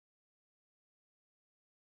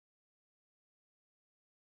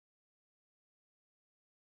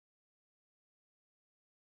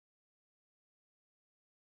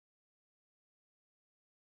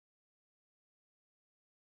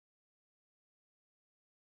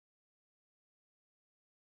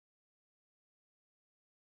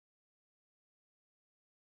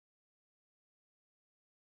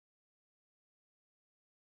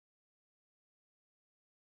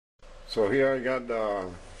So here I got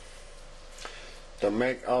the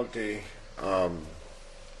Mecc Alte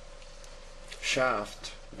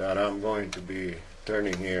shaft that I'm going to be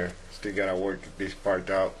turning here. Still gotta work this part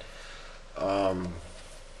out.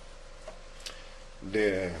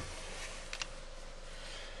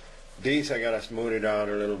 These I gotta smooth it out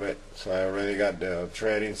a little bit. So I already got the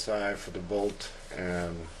thread inside for the bolt,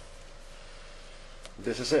 and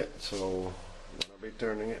this is it. So I'm gonna be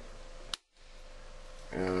turning it,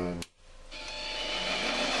 and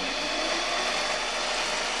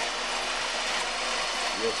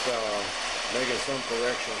just making some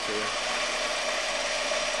corrections here.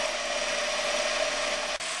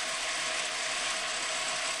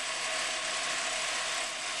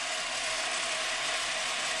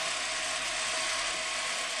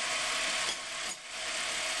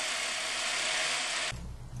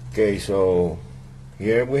 Okay, so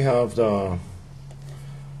here we have the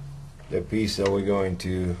piece that we're going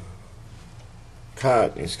to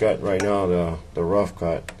cut. It's cut right now, the rough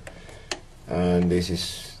cut, and this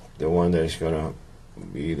is the one that is gonna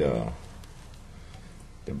be the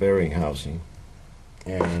bearing housing.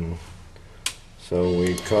 And so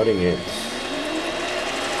we're cutting it.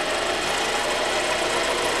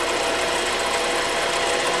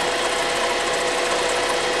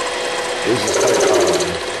 This is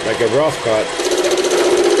like a rough cut.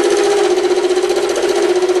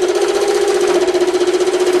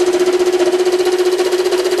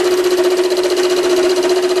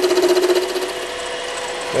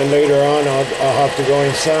 Then later on I'll have to go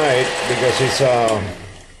inside because it's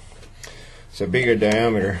a bigger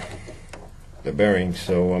diameter, the bearing,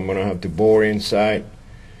 so I'm gonna have to bore inside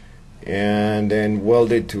and then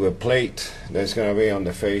weld it to a plate that's gonna be on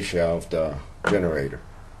the fascia of the generator.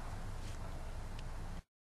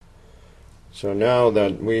 So now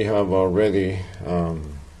that we have already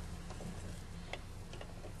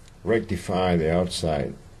rectified the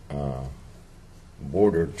outside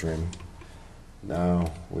border trim,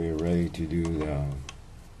 now we're ready to do the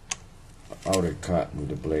outer cut with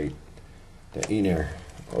the blade, the inner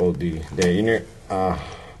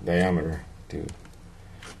diameter to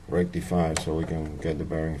rectify, so we can get the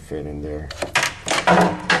bearing fit in there.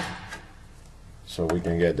 So we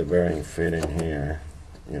can get the bearing fit in here,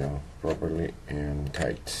 you know, properly and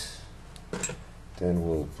tight. Then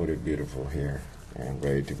we'll put it beautiful here and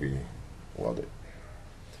ready to be welded.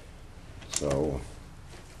 So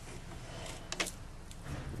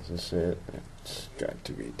this is it. It's got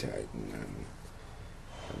to be tight, and then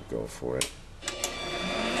I'll go for it.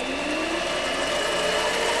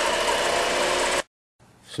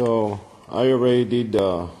 So I already did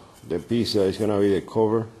the piece that is gonna be the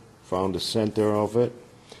cover. Found the center of it.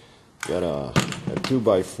 Got a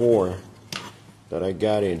 2x4 that I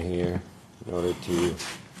got in here in order to,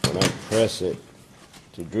 when I press it,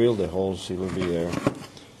 to drill the holes, it will be there.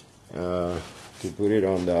 To put it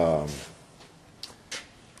on the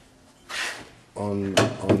on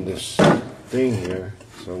this thing here,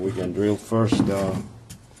 so we can drill first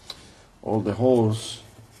all the holes,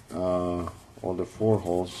 all the 4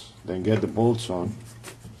 holes, then get the bolts on,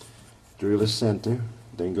 drill the center,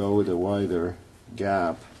 then go with a wider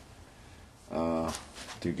gap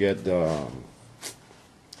to get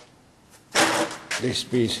this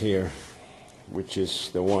piece here, which is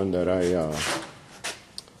the one that I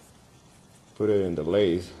put it in the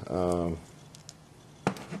lathe.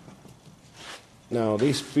 Now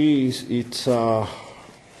this piece, it's I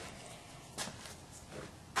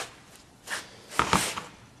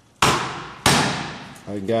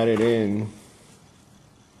got it in,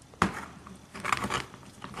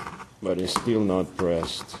 but it's still not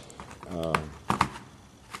pressed. As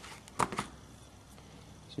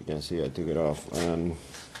you can see, I took it off, and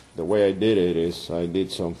the way I did it is I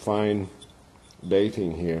did some fine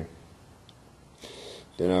dating here,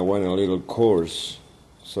 then I went a little coarse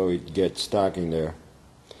so it gets stuck in there,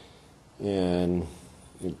 and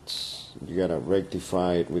you gotta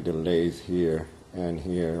rectify it with the lathe here and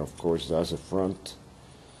here. Of course, that's the front,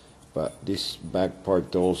 but this back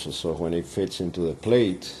part also, so when it fits into the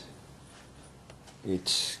plate,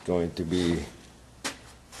 it's going to be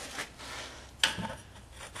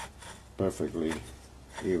perfectly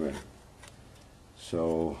even.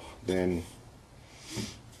 So then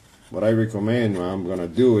what I recommend, what I'm gonna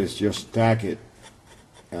do, is just tack it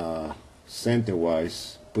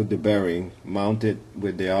center-wise, put the bearing, mount it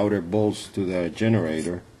with the outer bolts to the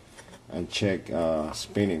generator, and check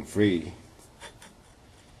spinning free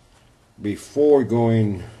before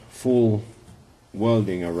going full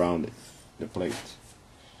welding around it, the plate.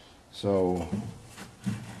 So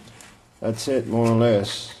that's it, more or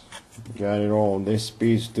less. got it all. This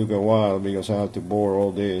piece took a while because I have to bore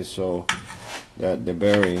all this so that the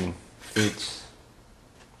bearing fits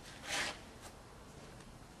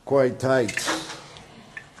quite tight.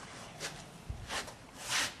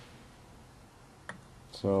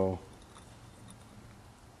 So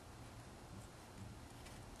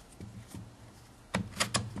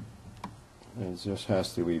it just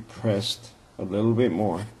has to be pressed a little bit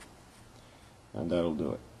more, and that'll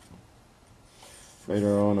do it.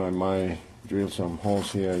 Later on I might drill some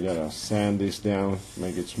holes here. I gotta sand this down,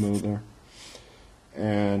 make it smoother,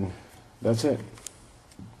 and that's it.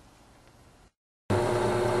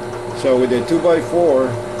 So with the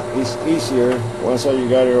 2x4 it's easier once you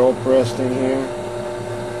got it all pressed in here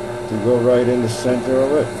to go right in the center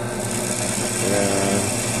of it. And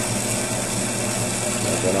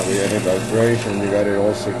not gonna be any vibration, you got it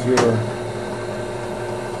all secure.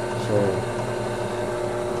 So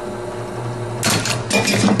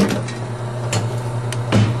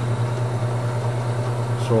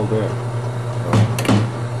it's all there.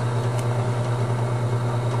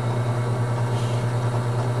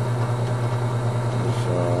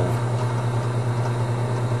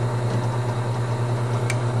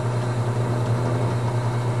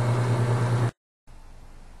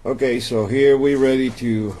 Okay, so here we're ready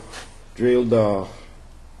to drill the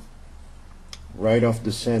right off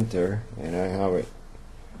the center, and I have it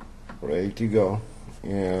ready to go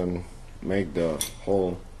and make the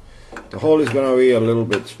hole. The hole is going to be a little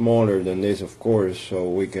bit smaller than this, of course, so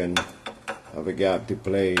we can have a gap to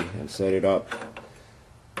play and set it up,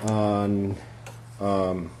 and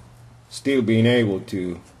still being able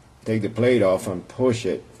to take the plate off and push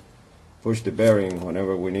the bearing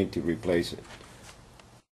whenever we need to replace it.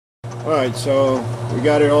 Alright, so we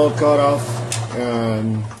got it all cut off,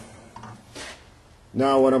 and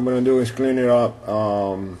now what I'm going to do is clean it up,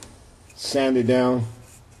 sand it down,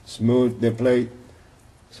 smooth the plate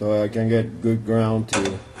so I can get good ground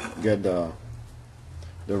to get the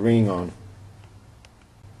ring on.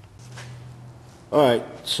 Alright,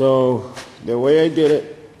 so the way I did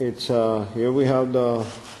it, it's here we have the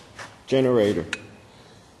generator.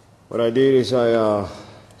 What I did is I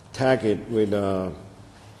tack it with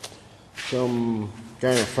some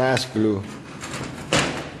kind of fast glue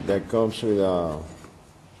that comes with a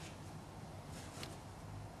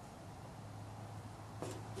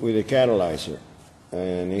catalyzer,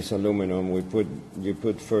 and it's aluminum. You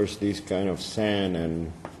put first this kind of sand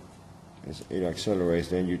and it accelerates,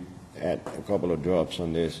 then you add a couple of drops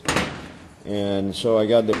on this, and so I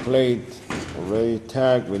got the plate already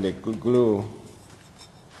tagged with the glue,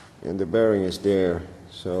 and the bearing is there,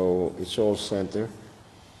 so it's all center.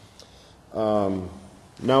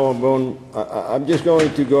 Now I'm just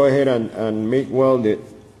going to go ahead and MIG weld it,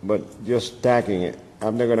 but just tacking it.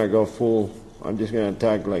 I'm not gonna go full. I'm just gonna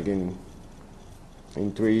tack like in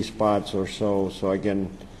 3 spots or so I can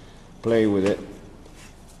play with it,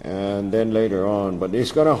 and then later on. But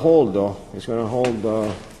it's gonna hold though. It's gonna hold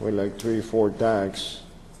with like 3-4 tacks,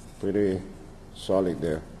 pretty solid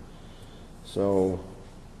there. So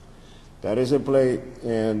that is a plate,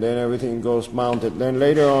 and then everything goes mounted. Then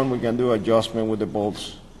later on we can do adjustment with the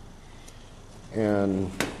bolts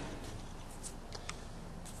and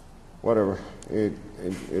whatever. It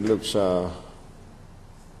looks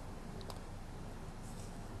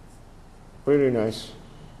pretty nice.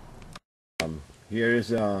 Here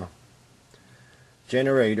is a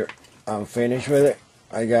generator. I'm finished with it.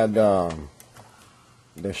 I got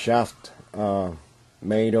the shaft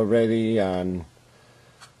made already, and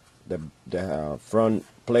the front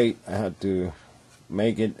plate I had to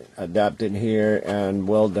make it, adapt it here, and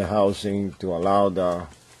weld the housing to allow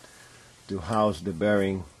to house the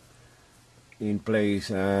bearing in place.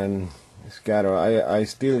 And it's got I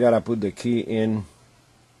still gotta put the key in,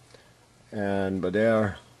 but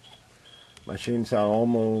their machines are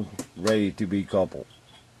almost ready to be coupled.